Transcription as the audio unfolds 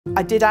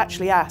I did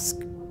actually ask,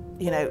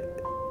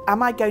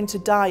 am I going to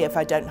die if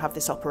I don't have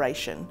this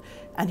operation?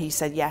 And he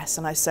said yes,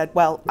 and I said,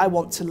 well, I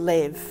want to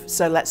live,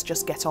 so let's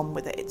just get on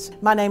with it.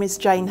 My name is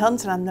Jane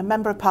Hunt and I'm the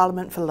Member of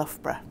Parliament for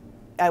Loughborough.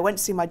 I went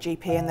to see my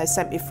GP and they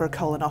sent me for a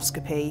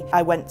colonoscopy.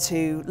 I went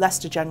to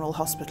Leicester General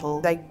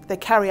Hospital. They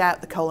carry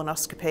out the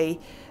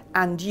colonoscopy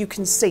and you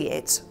can see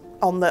it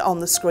on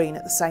the screen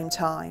at the same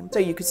time. So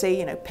you could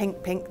see,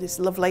 pink, this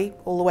lovely,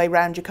 all the way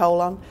around your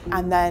colon.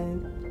 And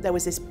then there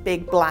was this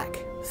big black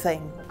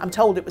thing. I'm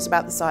told it was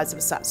about the size of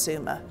a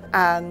satsuma.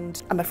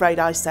 And I'm afraid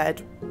I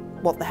said,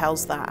 what the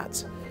hell's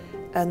that?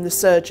 And the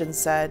surgeon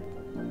said,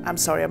 I'm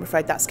sorry, I'm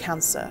afraid that's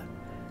cancer.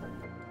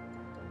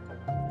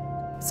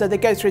 So they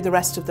go through the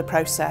rest of the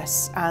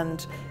process,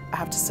 and I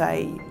have to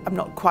say, I'm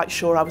not quite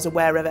sure I was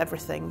aware of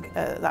everything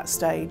at that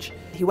stage.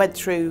 He went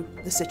through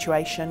the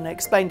situation,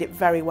 explained it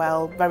very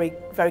well, very,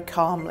 very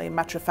calmly and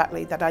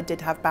matter-of-factly that I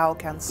did have bowel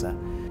cancer.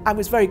 I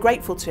was very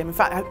grateful to him. In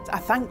fact, I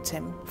thanked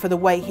him for the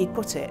way he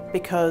put it,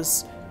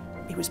 because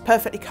he was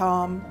perfectly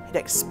calm, he'd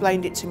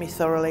explained it to me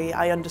thoroughly,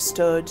 I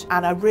understood,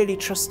 and I really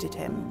trusted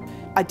him.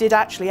 I did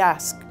actually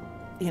ask,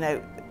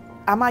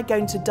 am I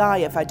going to die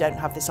if I don't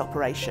have this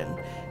operation?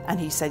 And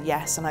he said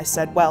yes, and I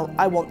said, well,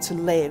 I want to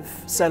live,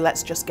 so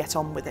let's just get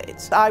on with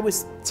it. I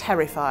was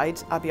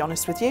terrified, I'll be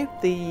honest with you.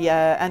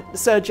 The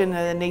surgeon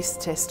and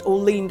anaesthetist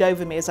all leaned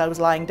over me as I was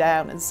lying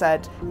down and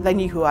said, they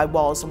knew who I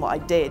was and what I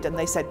did, and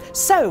they said,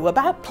 so,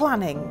 about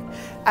planning?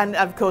 And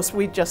of course,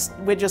 we just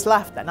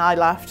laughed, and I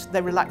laughed.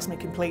 They relaxed me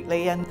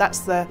completely, and that's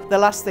the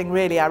last thing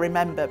really I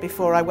remember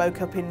before I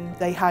woke up in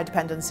the high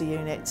dependency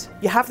unit.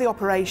 You have the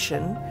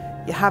operation,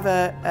 you have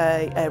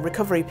a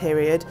recovery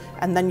period,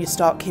 and then you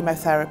start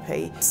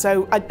chemotherapy.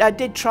 So I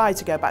did try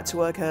to go back to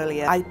work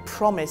earlier. I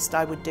promised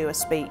I would do a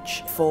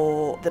speech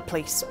for the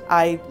police.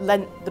 I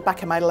leant the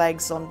back of my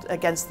legs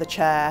against the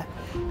chair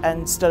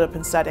and stood up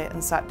and said it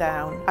and sat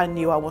down. I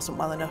knew I wasn't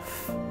well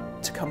enough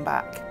to come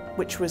back,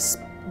 which was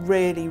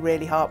really,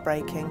 really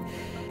heartbreaking.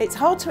 It's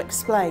hard to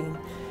explain,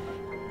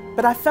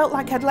 but I felt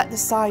like I'd let the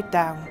side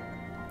down.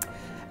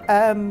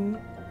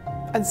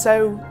 And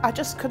so I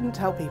just couldn't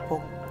tell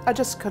people. I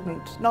just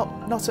couldn't,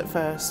 not at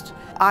first.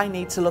 I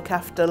need to look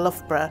after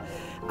Loughborough.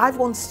 I've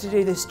wanted to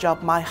do this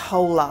job my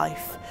whole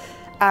life,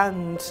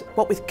 and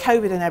what with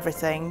COVID and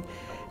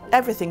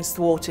everything's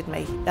thwarted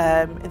me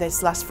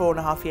this last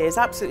 4.5 years,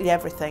 absolutely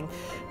everything.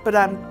 But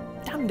I'm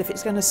damned if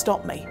it's going to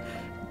stop me.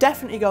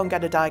 Definitely go and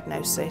get a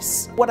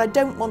diagnosis. What I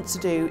don't want to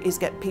do is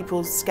get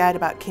people scared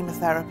about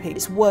chemotherapy.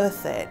 It's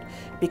worth it,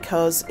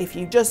 because if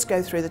you just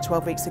go through the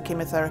 12 weeks of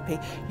chemotherapy,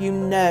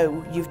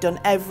 you've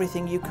done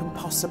everything you can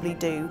possibly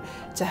do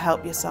to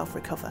help yourself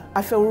recover.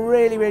 I feel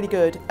really, really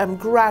good. I'm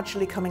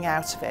gradually coming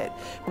out of it.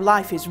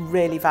 Life is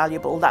really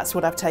valuable. That's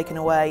what I've taken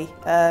away.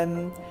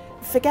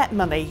 Forget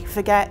money,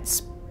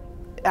 forget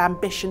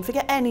ambition,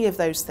 forget any of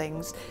those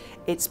things.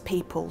 It's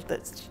people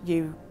that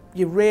you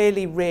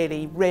really,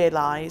 really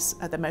realise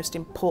are the most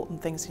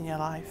important things in your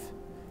life.